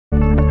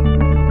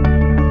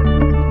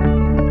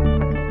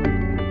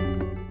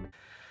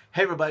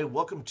Hey everybody,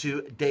 welcome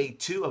to day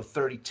 2 of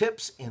 30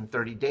 tips in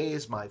 30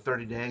 days, my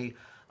 30-day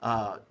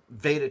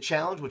Veda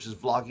challenge, which is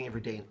vlogging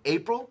every day in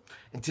April.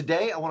 And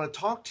today I want to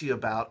talk to you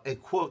about a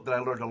quote that I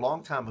learned a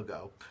long time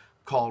ago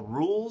called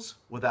rules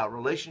without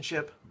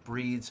relationship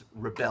breeds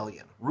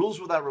rebellion. Rules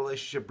without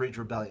relationship breeds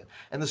rebellion.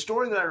 And the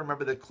story that I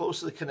remember that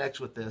closely connects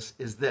with this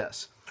is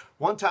this.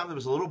 One time there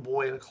was a little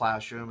boy in a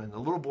classroom, and the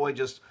little boy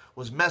just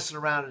was messing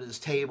around at his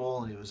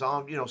table, and he was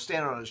on,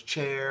 standing on his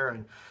chair,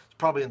 and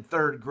probably in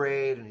 3rd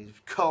grade, and he's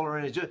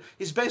coloring.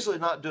 He's basically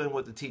not doing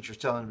what the teacher's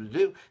telling him to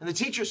do. And the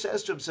teacher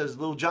says to him,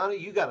 little Johnny,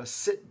 you got to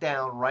sit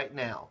down right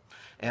now.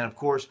 And of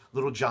course,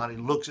 little Johnny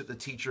looks at the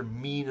teacher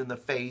mean in the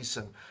face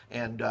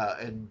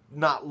and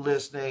not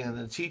listening. And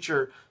the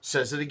teacher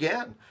says it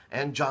again.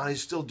 And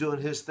Johnny's still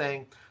doing his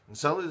thing. And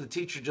suddenly the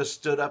teacher just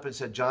stood up and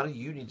said, Johnny,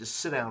 you need to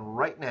sit down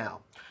right now.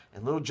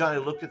 And little Johnny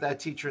looked at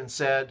that teacher and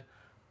said,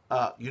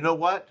 you know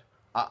what?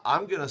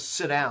 I'm going to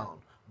sit down,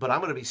 but I'm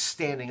going to be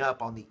standing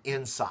up on the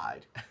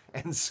inside.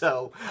 And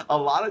so a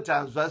lot of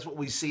times that's what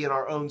we see in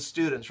our own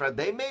students, right?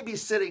 They may be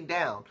sitting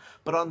down,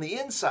 but on the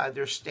inside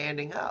they're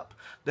standing up.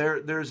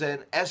 There's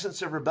an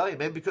essence of rebellion,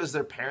 maybe because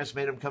their parents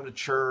made them come to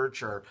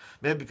church, or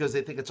maybe because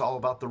they think it's all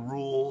about the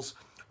rules.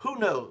 Who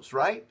knows,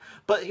 right?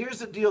 But here's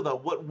the deal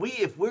though,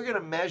 if we're going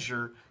to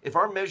measure, if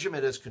our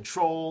measurement is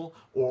control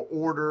or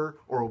order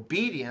or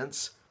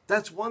obedience,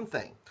 that's one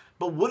thing.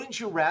 But wouldn't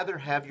you rather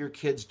have your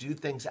kids do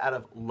things out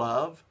of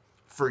love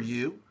for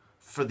you,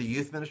 for the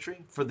youth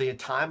ministry, for the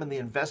time and the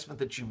investment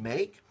that you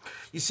make?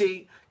 You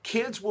see,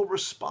 kids will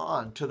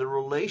respond to the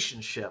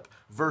relationship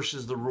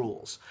versus the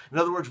rules. In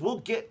other words, we'll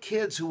get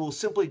kids who will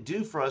simply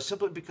do for us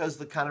simply because of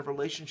the kind of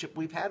relationship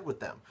we've had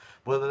with them,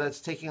 whether that's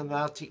taking them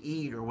out to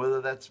eat or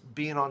whether that's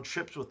being on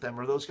trips with them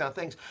or those kind of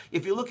things.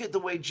 If you look at the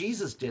way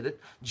Jesus did it,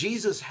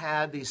 Jesus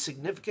had these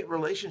significant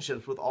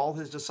relationships with all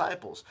his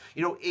disciples.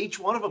 Each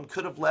one of them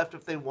could have left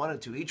if they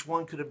wanted to. Each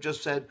one could have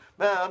just said,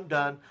 man, I'm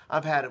done.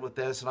 I've had it with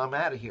this and I'm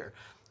out of here.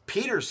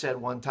 Peter said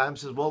one time,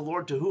 well,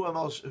 Lord, to who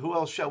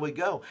else shall we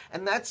go?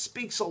 And that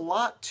speaks a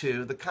lot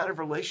to the kind of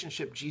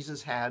relationship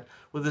Jesus had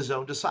with his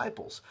own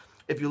disciples.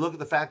 If you look at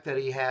the fact that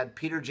he had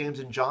Peter, James,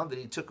 and John that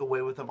he took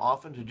away with him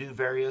often to do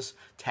various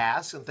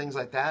tasks and things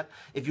like that.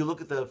 If you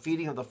look at the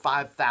feeding of the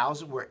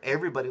 5,000 where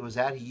everybody was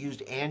at, he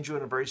used Andrew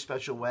in a very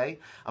special way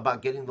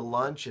about getting the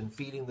lunch and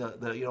feeding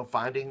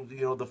finding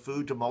the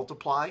food to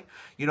multiply.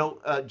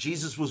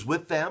 Jesus was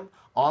with them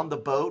on the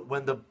boat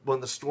when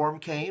the storm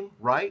came,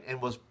 right?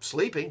 And was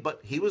sleeping,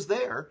 but he was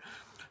there.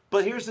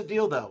 But here's the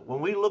deal, though.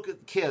 When we look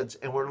at kids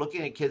and we're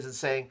looking at kids and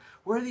saying,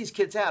 where are these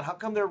kids at? How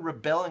come they're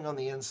rebelling on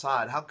the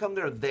inside? How come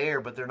they're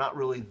there, but they're not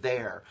really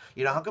there?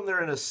 How come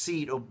they're in a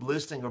seat of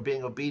listening or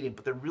being obedient,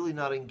 but they're really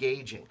not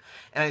engaging?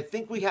 And I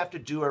think we have to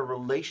do a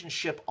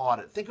relationship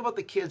audit. Think about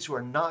the kids who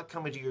are not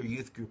coming to your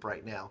youth group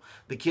right now,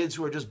 the kids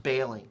who are just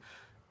bailing.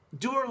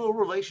 Do a little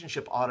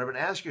relationship audit and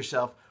ask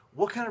yourself,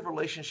 what kind of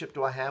relationship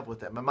do I have with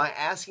them? Am I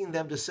asking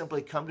them to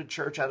simply come to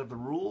church out of the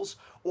rules?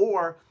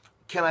 Or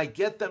can I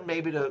get them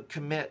maybe to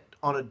commit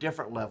on a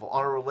different level,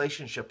 on a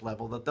relationship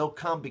level, that they'll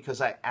come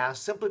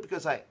simply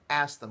because I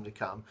asked them to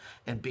come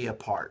and be a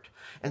part?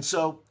 And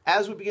so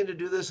as we begin to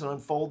do this and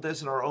unfold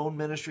this in our own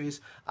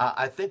ministries,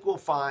 I think we'll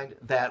find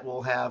that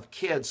we'll have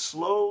kids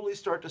slowly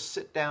start to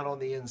sit down on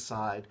the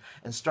inside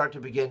and start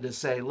to begin to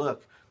say,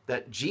 look,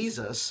 that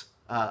Jesus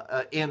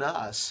in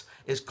us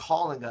is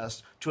calling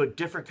us to a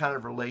different kind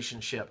of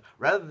relationship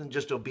rather than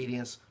just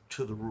obedience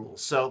to the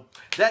rules. So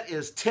that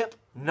is tip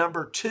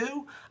number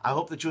 2. I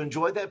hope that you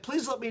enjoyed that.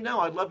 Please let me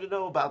know. I'd love to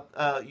know about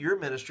your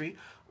ministry.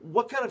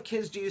 What kind of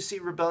kids do you see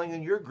rebelling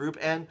in your group?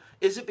 And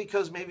is it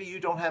because maybe you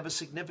don't have a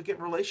significant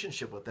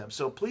relationship with them?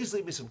 So please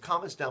leave me some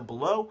comments down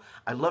below.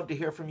 I'd love to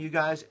hear from you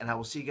guys, and I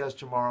will see you guys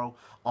tomorrow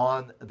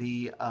on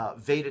the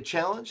Veda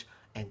Challenge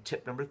and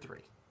tip number 3.